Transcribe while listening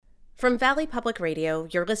From Valley Public Radio,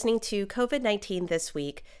 you're listening to COVID-19 This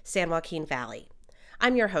Week, San Joaquin Valley.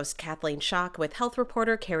 I'm your host, Kathleen Schock, with health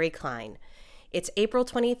reporter Carrie Klein. It's April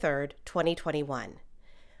 23rd, 2021.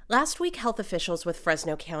 Last week, health officials with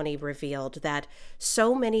Fresno County revealed that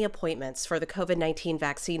so many appointments for the COVID-19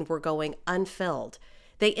 vaccine were going unfilled.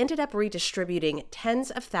 They ended up redistributing tens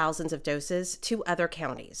of thousands of doses to other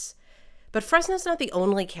counties. But Fresno's not the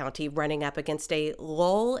only county running up against a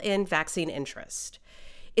lull in vaccine interest.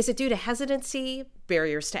 Is it due to hesitancy,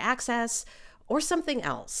 barriers to access, or something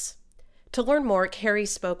else? To learn more, Carrie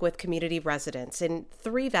spoke with community residents in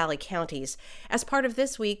 3 Valley counties as part of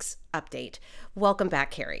this week's update. Welcome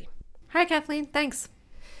back, Carrie. Hi, Kathleen. Thanks.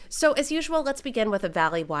 So, as usual, let's begin with a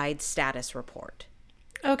valley-wide status report.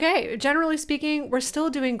 Okay, generally speaking, we're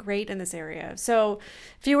still doing great in this area. So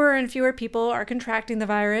fewer and fewer people are contracting the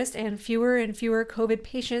virus and fewer COVID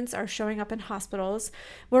patients are showing up in hospitals.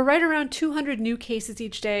 We're right around 200 new cases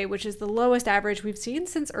each day, which is the lowest average we've seen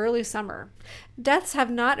since early summer. Deaths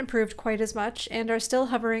have not improved quite as much and are still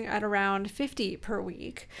hovering at around 50 per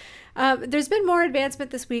week. There's been more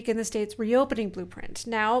advancement this week in the state's reopening blueprint.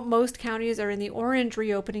 Now, most counties are in the orange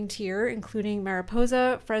reopening tier, including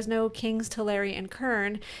Mariposa, Fresno, Kings, Tulare, and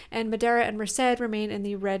Kern, and Madera and Merced remain in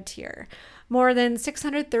the red tier. More than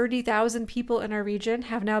 630,000 people in our region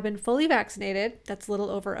have now been fully vaccinated. That's a little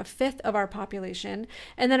over a fifth of our population.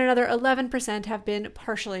 And then another 11% have been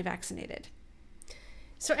partially vaccinated.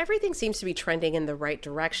 So everything seems to be trending in the right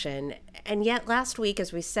direction, and yet last week,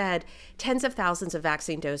 as we said, tens of thousands of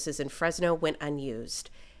vaccine doses in Fresno went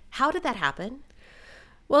unused. How did that happen?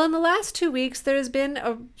 Well, in the last 2 weeks, there's been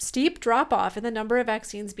a steep drop-off in the number of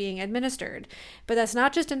vaccines being administered. But that's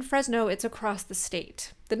not just in Fresno, it's across the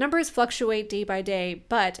state. The numbers fluctuate day by day,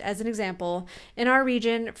 but as an example, in our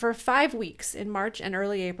region, for 5 weeks in March and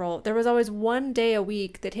early April, there was always one day a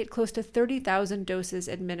week that hit close to 30,000 doses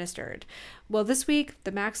administered. Well, this week,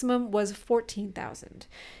 the maximum was 14,000.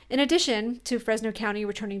 In addition to Fresno County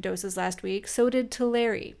returning doses last week, so did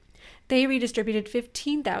Tulare. They redistributed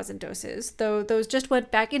 15,000 doses, though those just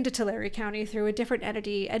went back into Tulare County through a different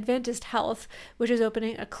entity, Adventist Health, which is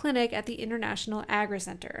opening a clinic at the International Agri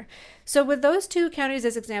Center. So with those 2 counties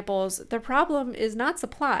as examples, the problem is not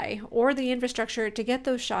supply or the infrastructure to get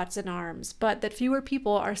those shots in arms, but that fewer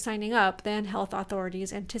people are signing up than health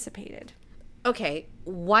authorities anticipated. Okay,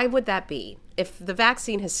 why would that be if the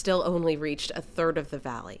vaccine has still only reached a third of the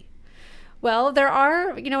valley? Well, there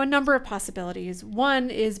are, a number of possibilities. One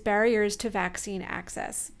is barriers to vaccine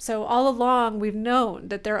access. So all along, we've known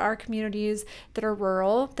that there are communities that are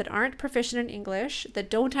rural, that aren't proficient in English, that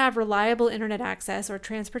don't have reliable internet access or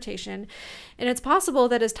transportation. And it's possible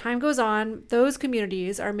that as time goes on, those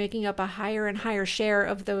communities are making up a higher and higher share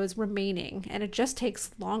of those remaining, and it just takes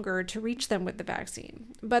longer to reach them with the vaccine.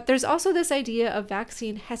 But there's also this idea of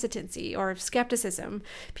vaccine hesitancy or of skepticism,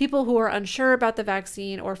 people who are unsure about the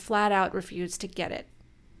vaccine or flat out refuse to get it.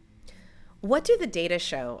 What do the data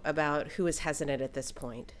show about who is hesitant at this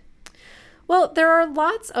point? Well, there are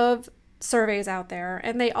lots of surveys out there,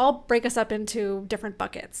 and they all break us up into different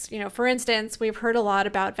buckets. For instance, we've heard a lot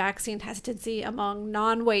about vaccine hesitancy among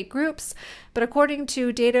non-white groups, but according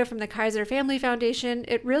to data from the Kaiser Family Foundation,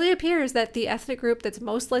 it really appears that the ethnic group that's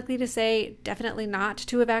most likely to say definitely not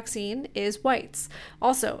to a vaccine is whites.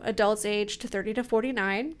 Also, adults aged 30 to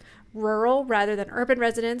 49, rural rather than urban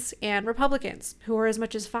residents, and Republicans, who are as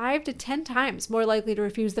much as 5 to 10 times more likely to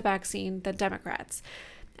refuse the vaccine than Democrats.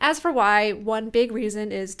 As for why, one big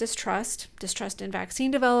reason is distrust in vaccine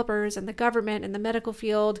developers and the government and the medical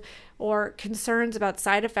field, or concerns about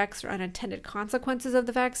side effects or unintended consequences of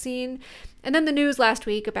the vaccine. And then the news last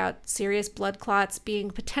week about serious blood clots being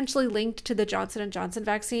potentially linked to the Johnson & Johnson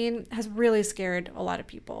vaccine has really scared a lot of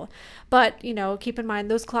people. But, keep in mind,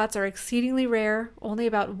 those clots are exceedingly rare, only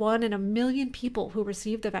about 1 in a million people who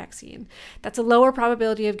receive the vaccine. That's a lower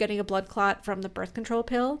probability of getting a blood clot from the birth control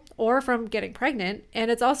pill or from getting pregnant, and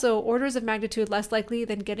it's also orders of magnitude less likely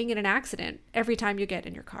than getting in an accident every time you get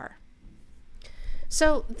in your car.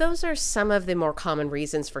 So those are some of the more common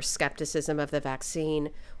reasons for skepticism of the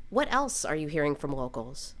vaccine. What else are you hearing from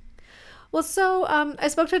locals? Well, so I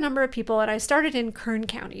spoke to a number of people, and I started in Kern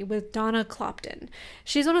County with Donna Clopton.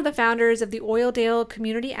 She's one of the founders of the Oildale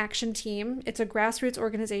Community Action Team. It's a grassroots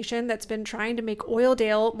organization that's been trying to make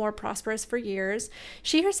Oildale more prosperous for years.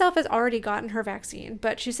 She herself has already gotten her vaccine,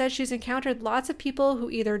 but she says she's encountered lots of people who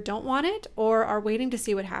either don't want it or are waiting to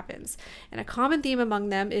see what happens. And a common theme among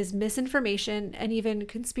them is misinformation and even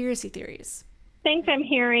conspiracy theories. Things I'm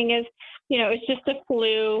hearing is, it's just a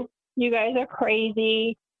flu. You guys are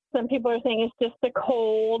crazy. Some people are saying it's just a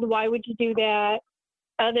cold. Why would you do that?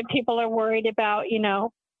 Other people are worried about,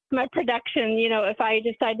 my production, if I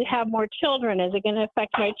decide to have more children, is it going to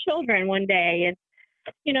affect my children one day? And,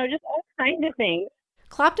 just all kinds of things.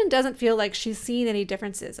 Clopton doesn't feel like she's seen any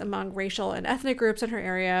differences among racial and ethnic groups in her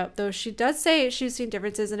area, though she does say she's seen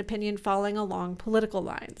differences in opinion falling along political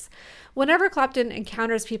lines. Whenever Clopton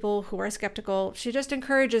encounters people who are skeptical, she just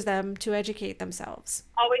encourages them to educate themselves.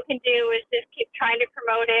 All we can do is just keep trying to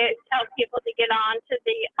promote it, tell people to get on to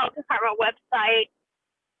the health department website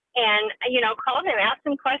and, call them, ask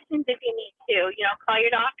them questions if you need to, call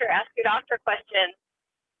your doctor, ask your doctor questions.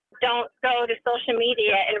 Don't go to social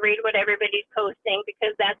media and read what everybody's posting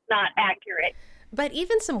because that's not accurate. But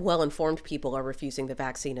even some well-informed people are refusing the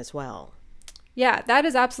vaccine as well. Yeah, that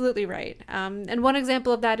is absolutely right. And one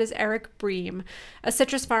example of that is Eric Bream, a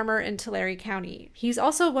citrus farmer in Tulare County. He's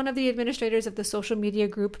also one of the administrators of the social media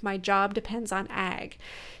group My Job Depends on Ag.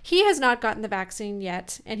 He has not gotten the vaccine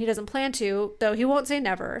yet, and he doesn't plan to, though he won't say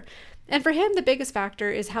never. And for him, the biggest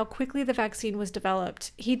factor is how quickly the vaccine was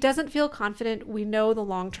developed. He doesn't feel confident we know the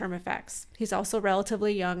long-term effects. He's also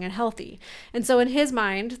relatively young and healthy. And so in his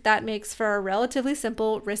mind, that makes for a relatively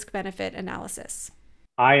simple risk-benefit analysis.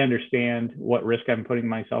 I understand what risk I'm putting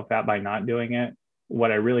myself at by not doing it.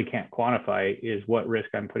 What I really can't quantify is what risk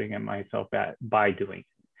I'm putting myself at by doing it.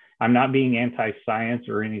 I'm not being anti-science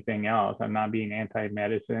or anything else. I'm not being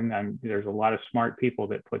anti-medicine. There's a lot of smart people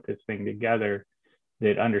that put this thing together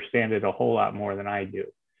that understand it a whole lot more than I do.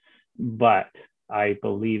 But I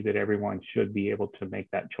believe that everyone should be able to make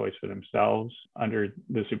that choice for themselves under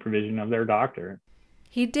the supervision of their doctor.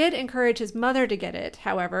 He did encourage his mother to get it,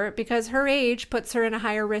 however, because her age puts her in a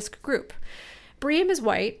higher risk group. Bream is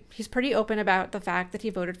white. He's pretty open about the fact that he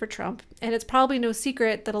voted for Trump, and it's probably no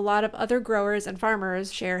secret that a lot of other growers and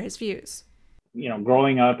farmers share his views.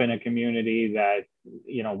 Growing up in a community that,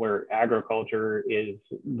 where agriculture is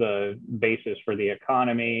the basis for the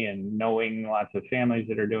economy and knowing lots of families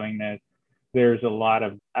that are doing this, there's a lot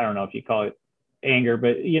of, I don't know if you call it anger,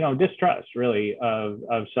 but, distrust really of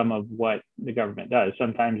some of what the government does.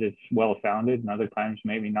 Sometimes it's well-founded and other times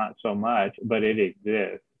maybe not so much, but it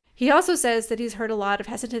exists. He also says that he's heard a lot of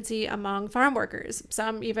hesitancy among farm workers,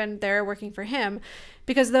 some even there working for him,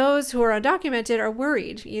 because those who are undocumented are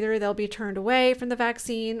worried either they'll be turned away from the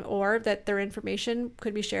vaccine or that their information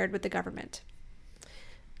could be shared with the government.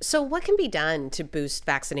 So what can be done to boost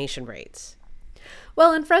vaccination rates?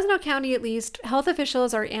 Well, in Fresno County, at least, health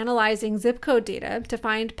officials are analyzing zip code data to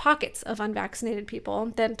find pockets of unvaccinated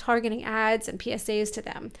people, then targeting ads and PSAs to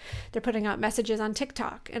them. They're putting out messages on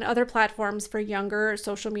TikTok and other platforms for younger,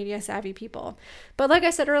 social media savvy people. But like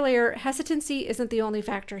I said earlier, hesitancy isn't the only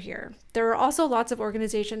factor here. There are also lots of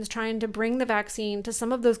organizations trying to bring the vaccine to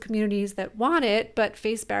some of those communities that want it but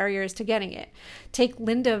face barriers to getting it. Take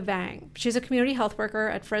Linda Vang. She's a community health worker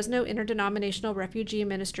at Fresno Interdenominational Refugee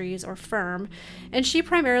Ministries, or FIRM, and she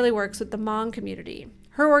primarily works with the Hmong community.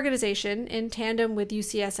 Her organization, in tandem with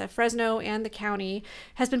UCSF Fresno and the county,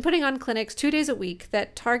 has been putting on clinics 2 days a week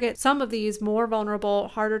that target some of these more vulnerable,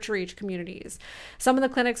 harder to reach communities. Some of the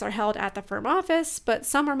clinics are held at the FIRM office, but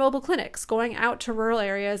some are mobile clinics going out to rural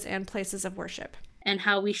areas and places of worship. And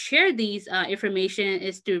how we share these information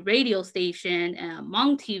is through radio station,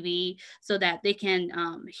 Hmong TV, so that they can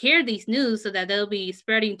hear these news, so that they'll be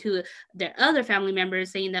spreading to their other family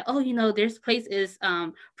members saying that, this place is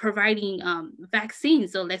providing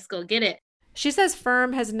vaccines, so let's go get it. She says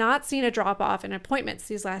FIRM has not seen a drop-off in appointments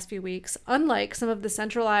these last few weeks, unlike some of the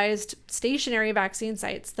centralized stationary vaccine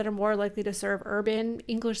sites that are more likely to serve urban,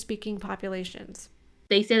 English-speaking populations.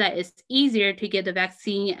 They say that it's easier to get the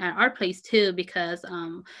vaccine at our place too, because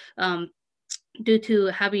due to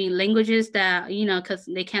having languages that, because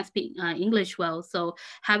they can't speak English well. So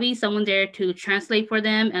having someone there to translate for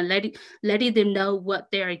them and letting them know what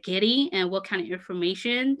they're getting and what kind of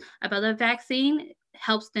information about the vaccine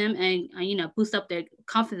helps them and, boost up their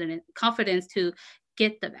confidence to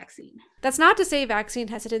get the vaccine. That's not to say vaccine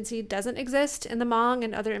hesitancy doesn't exist in the Hmong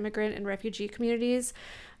and other immigrant and refugee communities.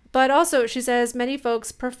 But also, she says many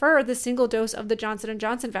folks prefer the single dose of the Johnson &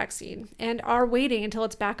 Johnson vaccine and are waiting until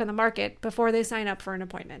it's back on the market before they sign up for an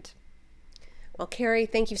appointment. Well, Carrie,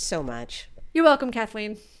 thank you so much. You're welcome,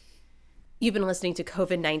 Kathleen. You've been listening to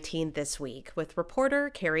COVID-19 This Week with reporter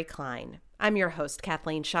Carrie Klein. I'm your host,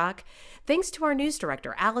 Kathleen Schock. Thanks to our news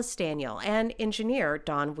director, Alice Daniel, and engineer,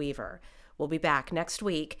 Dawn Weaver. We'll be back next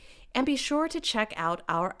week, and be sure to check out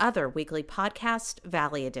our other weekly podcast,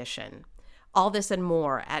 Valley Edition. All this and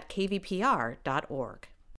more at kvpr.org.